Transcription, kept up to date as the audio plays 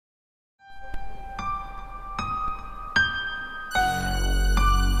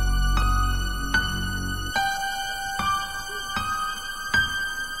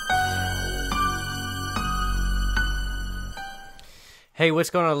Hey,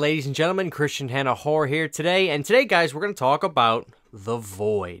 what's going on, ladies and gentlemen? Christian Hanna Horror here today, and today, guys, we're going to talk about The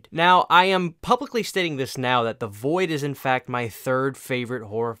Void. Now, I am publicly stating this now that The Void is, in fact, my third favorite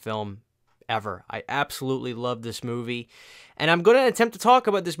horror film ever. I absolutely love this movie, and I'm going to attempt to talk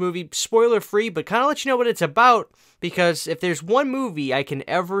about this movie spoiler-free, but kind of let you know what it's about, because if there's one movie I can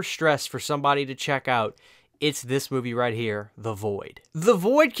ever stress for somebody to check out, it's this movie right here, The Void. The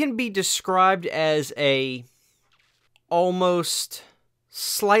Void can be described as a almost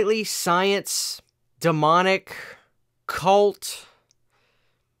slightly science, demonic, cult,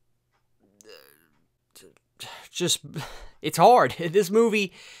 just, it's hard. This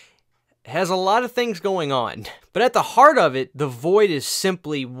movie has a lot of things going on, but at the heart of it, The Void is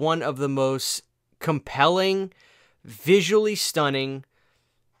simply one of the most compelling, visually stunning,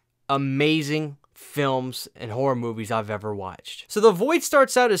 amazing films and horror movies I've ever watched. So The Void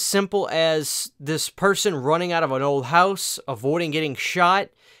starts out as simple as this person running out of an old house, avoiding getting shot,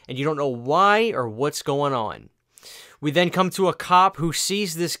 and you don't know why or what's going on. We then come to a cop who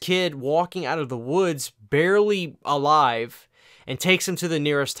sees this kid walking out of the woods, barely alive, and takes him to the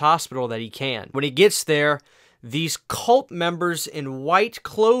nearest hospital that he can. When he gets there, these cult members in white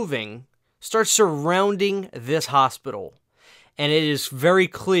clothing start surrounding this hospital. And it is very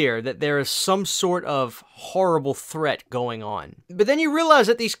clear that there is some sort of horrible threat going on. But then you realize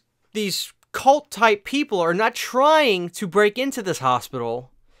that these cult-type people are not trying to break into this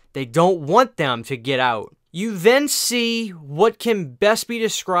hospital. They don't want them to get out. You then see what can best be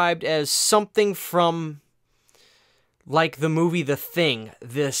described as something from, like, the movie The Thing.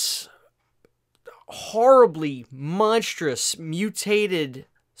 This horribly monstrous, mutated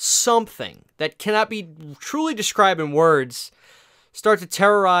something that cannot be truly described in words start to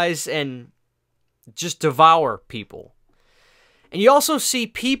terrorize and just devour people. And you also see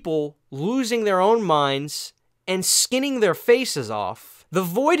people losing their own minds and skinning their faces off. The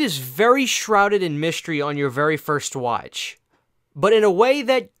Void is very shrouded in mystery on your very first watch, but in a way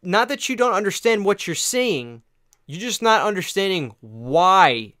that, not that you don't understand what you're seeing, you're just not understanding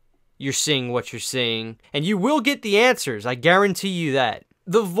why you're seeing what you're seeing, and you will get the answers, I guarantee you that.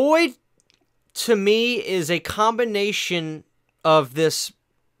 The Void, to me, is a combination of this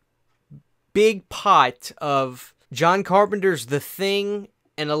big pot of John Carpenter's The Thing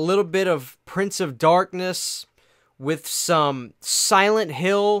and a little bit of Prince of Darkness with some Silent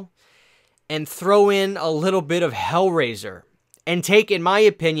Hill, and throw in a little bit of Hellraiser and take, in my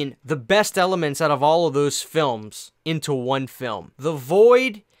opinion, the best elements out of all of those films into one film. The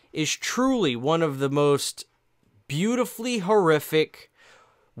Void is truly one of the most beautifully horrific,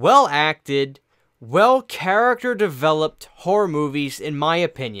 well-acted, well-character-developed horror movies, in my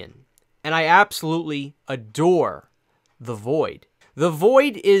opinion. And I absolutely adore The Void. The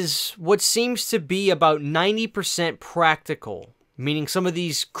Void is what seems to be about 90% practical, meaning some of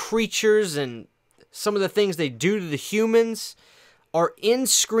these creatures and some of the things they do to the humans are in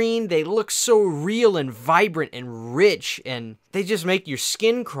screen. They look so real and vibrant and rich, and they just make your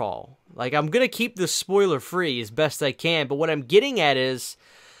skin crawl. Like, I'm going to keep this spoiler-free as best I can, but what I'm getting at is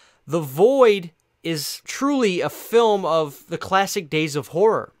The Void is truly a film of the classic days of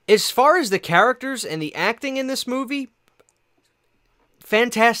horror. As far as the characters and the acting in this movie,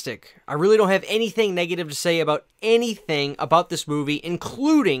 fantastic. I really don't have anything negative to say about anything about this movie,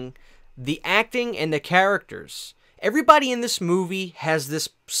 including the acting and the characters. Everybody in this movie has this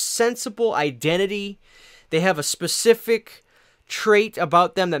sensible identity. They have a specific trait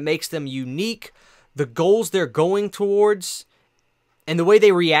about them that makes them unique, the goals they're going towards, and the way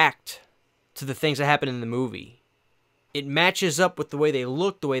they react to the things that happen in the movie. It matches up with the way they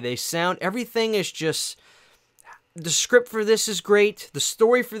look, the way they sound. Everything is just... The script for this is great. The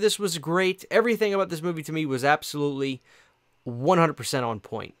story for this was great. Everything about this movie to me was absolutely 100% on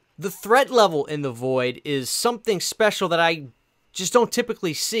point. The threat level in The Void is something special that I just don't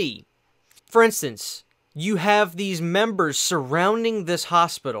typically see. For instance, you have these members surrounding this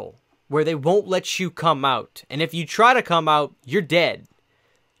hospital where they won't let you come out. And if you try to come out, you're dead.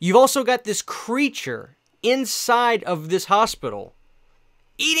 You've also got this creature inside of this hospital,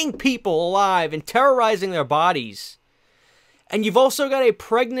 eating people alive and terrorizing their bodies. And you've also got a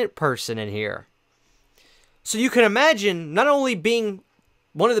pregnant person in here. So you can imagine not only being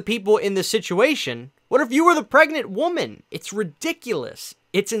one of the people in this situation, what if you were the pregnant woman? It's ridiculous.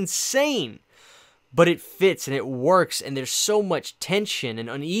 It's insane. But it fits and it works, and there's so much tension and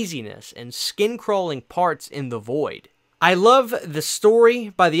uneasiness and skin-crawling parts in The Void. I love the story.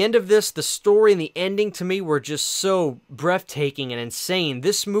 By the end of this, the story and the ending to me were just so breathtaking and insane.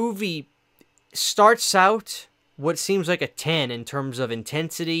 This movie starts out what seems like a 10 in terms of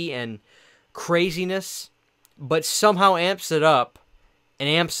intensity and craziness, but somehow amps it up and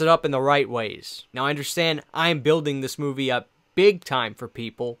amps it up in the right ways. Now, I understand I'm building this movie up big time for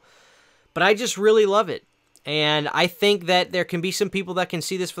people, but I just really love it. And I think that there can be some people that can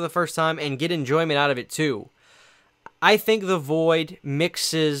see this for the first time and get enjoyment out of it too. I think The Void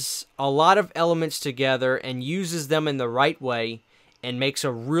mixes a lot of elements together and uses them in the right way and makes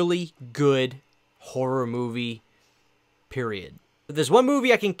a really good horror movie, period. If there's one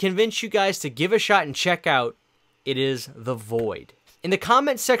movie I can convince you guys to give a shot and check out, it is The Void. In the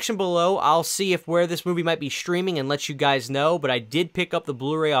comments section below, I'll see if where this movie might be streaming and let you guys know, but I did pick up the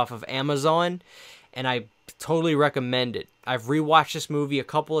Blu-ray off of Amazon, and I totally recommend it. I've rewatched this movie a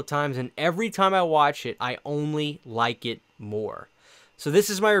couple of times, and every time I watch it, I only like it more. So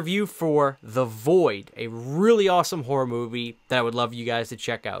this is my review for The Void, a really awesome horror movie that I would love you guys to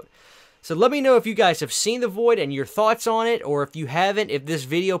check out. So let me know if you guys have seen The Void and your thoughts on it, or if you haven't, if this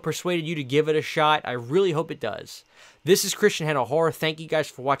video persuaded you to give it a shot. I really hope it does. This is Christian Hanna Horror. Thank you guys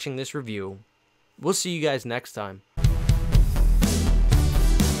for watching this review. We'll see you guys next time.